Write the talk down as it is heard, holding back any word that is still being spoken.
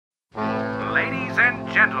Ladies and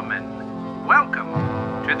gentlemen, welcome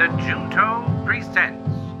to the Junto Presents.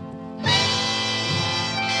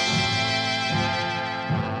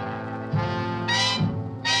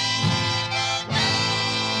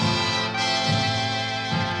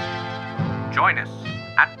 Join us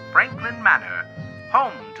at Franklin Manor,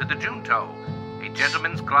 home to the Junto, a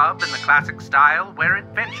gentleman's club in the classic style where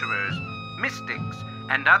adventurers, mystics,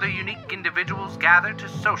 and other unique individuals gather to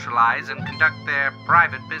socialize and conduct their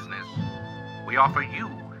private business. We offer you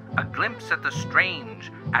a glimpse at the strange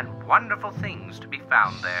and wonderful things to be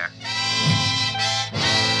found there.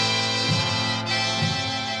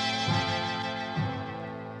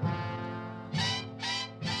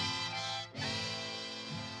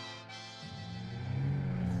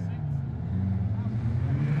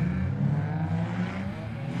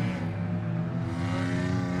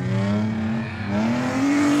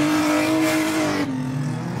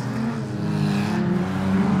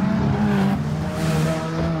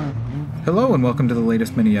 Hello and welcome to the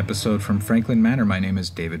latest mini-episode from Franklin Manor. My name is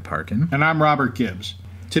David Parkin. And I'm Robert Gibbs.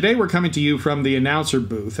 Today we're coming to you from the announcer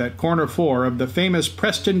booth at Corner 4 of the famous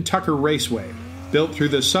Preston Tucker Raceway, built through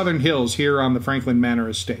the southern hills here on the Franklin Manor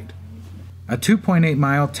estate. A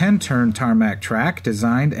 2.8-mile, 10-turn tarmac track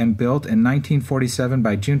designed and built in 1947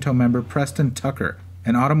 by Junto member Preston Tucker,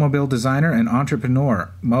 an automobile designer and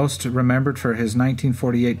entrepreneur, most remembered for his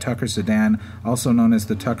 1948 Tucker sedan, also known as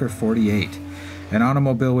the Tucker 48. An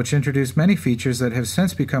automobile which introduced many features that have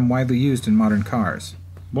since become widely used in modern cars.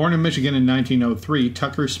 Born in Michigan in 1903,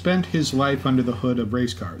 Tucker spent his life under the hood of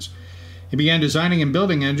race cars. He began designing and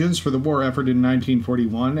building engines for the war effort in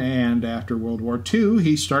 1941, and after World War II,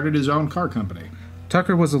 he started his own car company.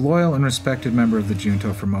 Tucker was a loyal and respected member of the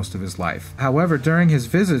Junto for most of his life. However, during his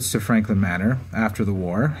visits to Franklin Manor after the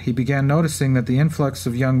war, he began noticing that the influx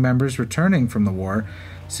of young members returning from the war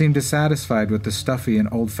seemed dissatisfied with the stuffy and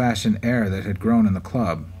old-fashioned air that had grown in the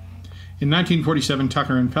club. In 1947,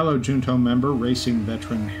 Tucker and fellow Junto member, racing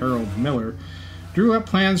veteran Harold Miller, drew up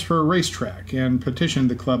plans for a racetrack and petitioned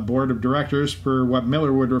the club board of directors for what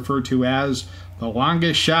Miller would refer to as the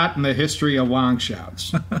longest shot in the history of long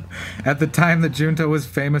shots. At the time, the Junto was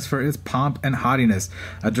famous for its pomp and haughtiness,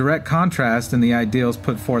 a direct contrast in the ideals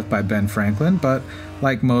put forth by Ben Franklin, but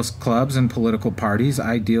like most clubs and political parties,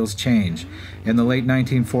 ideals change. In the late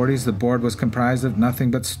 1940s, the board was comprised of nothing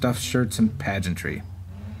but stuffed shirts and pageantry.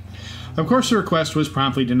 Of course, the request was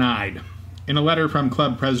promptly denied. In a letter from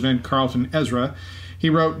club president Carlton Ezra, he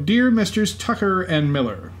wrote, "Dear Messrs. Tucker and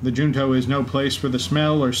Miller, the Junto is no place for the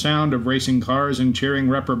smell or sound of racing cars and cheering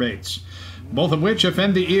reprobates, both of which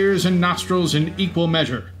offend the ears and nostrils in equal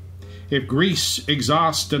measure. If grease,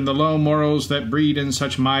 exhaust, and the low morals that breed in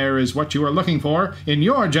such mire is what you are looking for in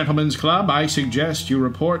your gentlemen's club, I suggest you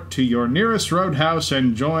report to your nearest roadhouse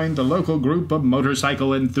and join the local group of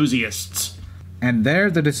motorcycle enthusiasts." And there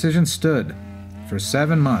the decision stood. For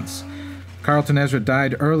 7 months. Carlton Ezra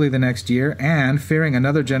died early the next year, and, fearing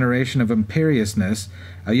another generation of imperiousness,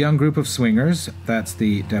 a young group of swingers, that's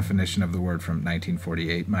the definition of the word from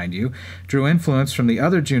 1948, mind you, drew influence from the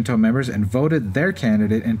other Junto members and voted their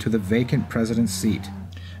candidate into the vacant president's seat.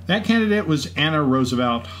 That candidate was Anna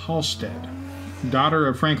Roosevelt Halstead, daughter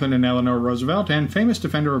of Franklin and Eleanor Roosevelt and famous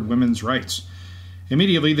defender of women's rights.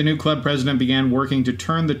 Immediately, the new club president began working to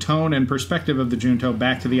turn the tone and perspective of the Junto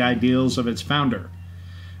back to the ideals of its founder.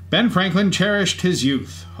 Ben Franklin cherished his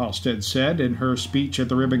youth, Halstead said in her speech at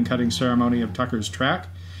the ribbon-cutting ceremony of Tucker's track.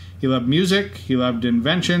 He loved music, he loved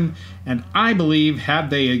invention, and I believe had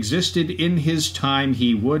they existed in his time,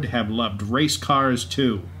 he would have loved race cars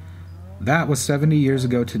too. That was 70 years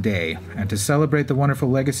ago today, and to celebrate the wonderful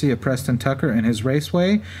legacy of Preston Tucker and his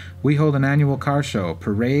Raceway, we hold an annual car show,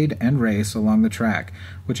 parade, and race along the track,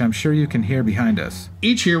 which I'm sure you can hear behind us.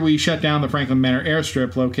 Each year we shut down the Franklin Manor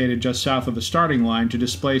airstrip located just south of the starting line to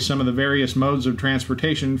display some of the various modes of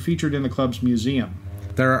transportation featured in the club's museum.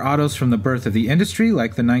 There are autos from the birth of the industry,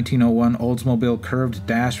 like the 1901 Oldsmobile Curved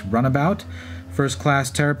Dash Runabout, first-class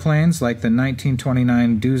terraplanes like the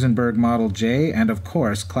 1929 Duesenberg Model J, and of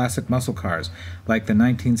course, classic muscle cars like the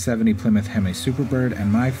 1970 Plymouth Hemi Superbird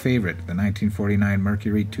and my favorite, the 1949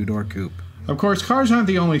 Mercury two-door coupe. Of course, cars aren't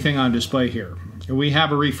the only thing on display here. We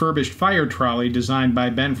have a refurbished fire trolley designed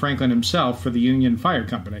by Ben Franklin himself for the Union Fire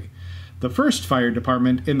Company, the first fire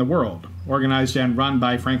department in the world, organized and run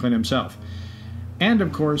by Franklin himself. And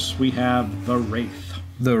of course, we have the Wraith.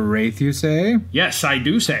 The Wraith, you say? Yes, I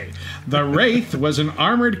do say. The Wraith was an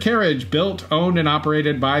armored carriage built, owned, and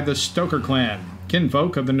operated by the Stoker clan,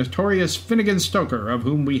 kinfolk of the notorious Finnegan Stoker, of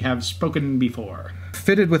whom we have spoken before.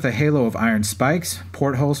 Fitted with a halo of iron spikes,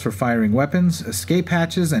 portholes for firing weapons, escape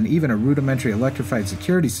hatches, and even a rudimentary electrified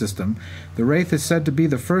security system, the Wraith is said to be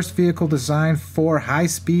the first vehicle designed for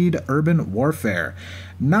high-speed urban warfare.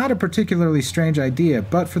 Not a particularly strange idea,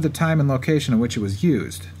 but for the time and location in which it was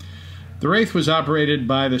used. The Wraith was operated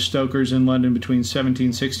by the Stokers in London between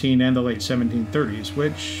 1716 and the late 1730s,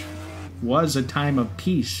 which was a time of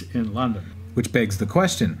peace in London. Which begs the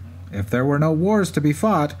question, if there were no wars to be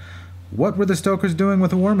fought, what were the Stokers doing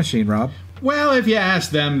with a war machine, Rob? Well, if you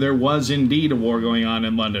ask them, there was indeed a war going on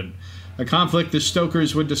in London. A conflict the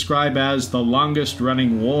Stokers would describe as the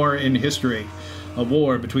longest-running war in history. A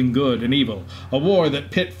war between good and evil. A war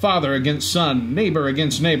that pit father against son, neighbor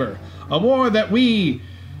against neighbor. A war that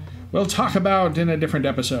we'll talk about in a different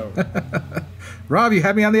episode. Rob, you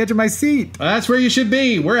had me on the edge of my seat. That's where you should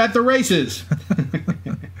be. We're at the races.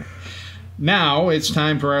 Now it's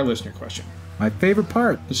time for our listener question. My favorite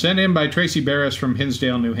part. Sent in by Tracy Barris from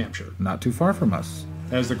Hinsdale, New Hampshire. Not too far from us.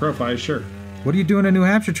 As the crow flies, sure. What are you doing in New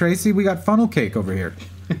Hampshire, Tracy? We got funnel cake over here.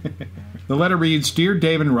 The letter reads, Dear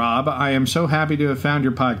Dave and Rob, I am so happy to have found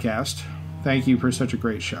your podcast. Thank you for such a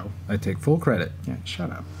great show. I take full credit. Yeah,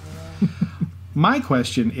 shut up. My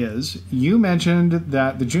question is, you mentioned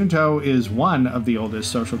that the Junto is one of the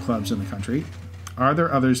oldest social clubs in the country. Are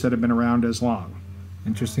there others that have been around as long?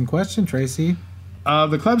 Interesting question, Tracy.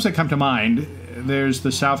 The clubs that come to mind, there's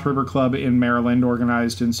the South River Club in Maryland,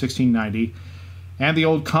 organized in 1690, and the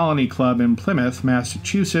Old Colony Club in Plymouth,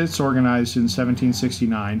 Massachusetts, organized in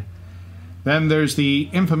 1769. Then there's the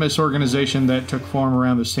infamous organization that took form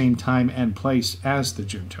around the same time and place as the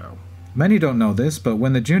Junto. Many don't know this, but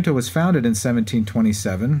when the Junto was founded in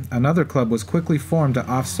 1727, another club was quickly formed to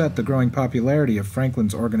offset the growing popularity of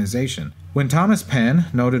Franklin's organization. When Thomas Penn,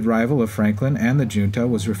 noted rival of Franklin and the Junto,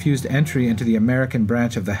 was refused entry into the American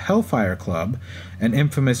branch of the Hellfire Club, an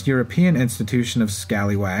infamous European institution of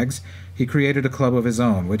scallywags, he created a club of his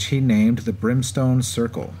own, which he named the Brimstone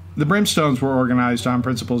Circle. The Brimstones were organized on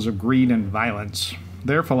principles of greed and violence.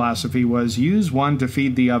 Their philosophy was use one to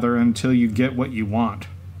feed the other until you get what you want.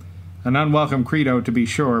 An unwelcome credo, to be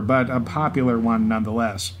sure, but a popular one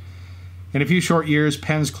nonetheless. In a few short years,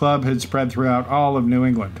 Penn's club had spread throughout all of New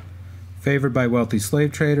England. Favored by wealthy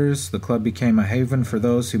slave traders, the club became a haven for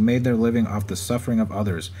those who made their living off the suffering of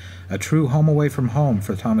others, a true home away from home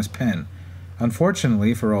for Thomas Penn.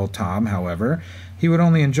 Unfortunately for old Tom, however, he would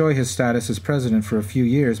only enjoy his status as president for a few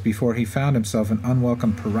years before he found himself an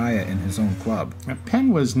unwelcome pariah in his own club.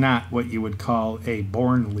 Penn was not what you would call a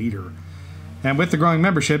born leader. And with the growing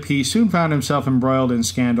membership, he soon found himself embroiled in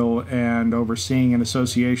scandal and overseeing an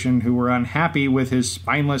association who were unhappy with his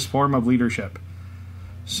spineless form of leadership.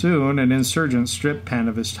 Soon, an insurgent stripped Penn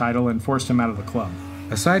of his title and forced him out of the club.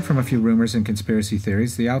 Aside from a few rumors and conspiracy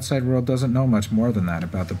theories, the outside world doesn't know much more than that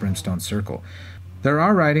about the Brimstone Circle. There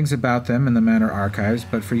are writings about them in the Manor archives,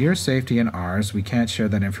 but for your safety and ours, we can't share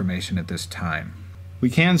that information at this time.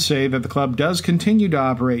 We can say that the club does continue to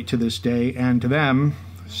operate to this day, and to them,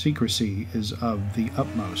 secrecy is of the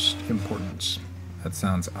utmost importance. That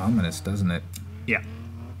sounds ominous, doesn't it? Yeah.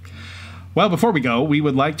 Well, before we go, we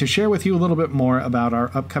would like to share with you a little bit more about our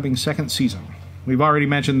upcoming second season. We've already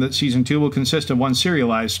mentioned that Season 2 will consist of one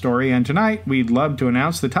serialized story, and tonight we'd love to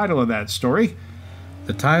announce the title of that story.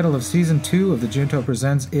 The title of Season 2 of the Junto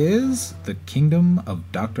Presents is The Kingdom of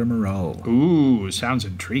Dr. Moreau. Ooh, sounds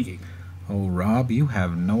intriguing. Oh, Rob, you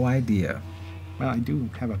have no idea. Well, I do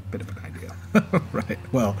have a bit of an idea. Right.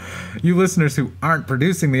 Well, you listeners who aren't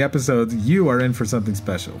producing the episodes, you are in for something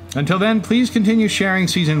special. Until then, please continue sharing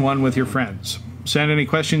Season 1 with your friends. Send any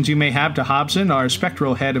questions you may have to Hobson, our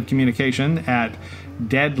spectral head of communication, at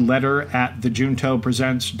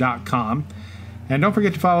deadletter@thejuntopresents.com. And don't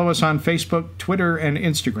forget to follow us on Facebook, Twitter, and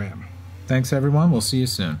Instagram. Thanks, everyone. We'll see you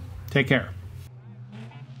soon. Take care.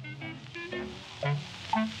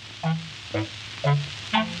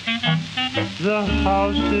 The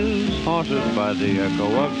house is haunted by the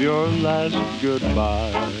echo of your last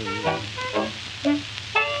goodbye.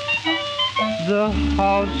 The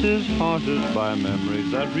house is haunted by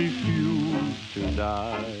memories that refuse to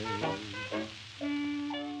die.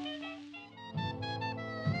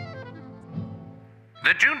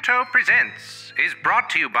 The Junto Presents is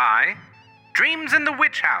brought to you by Dreams in the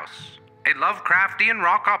Witch House, a Lovecraftian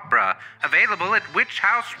rock opera available at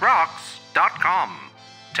witchhouserocks.com.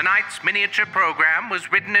 Tonight's miniature program was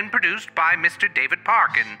written and produced by Mr. David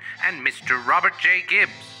Parkin and Mr. Robert J.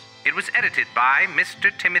 Gibbs. It was edited by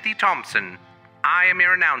Mr. Timothy Thompson. I am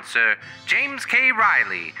your announcer, James K.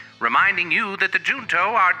 Riley, reminding you that the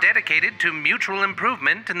Junto are dedicated to mutual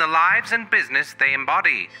improvement in the lives and business they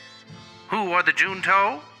embody. Who are the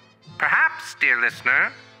Junto? Perhaps, dear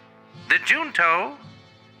listener, the Junto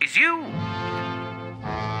is you.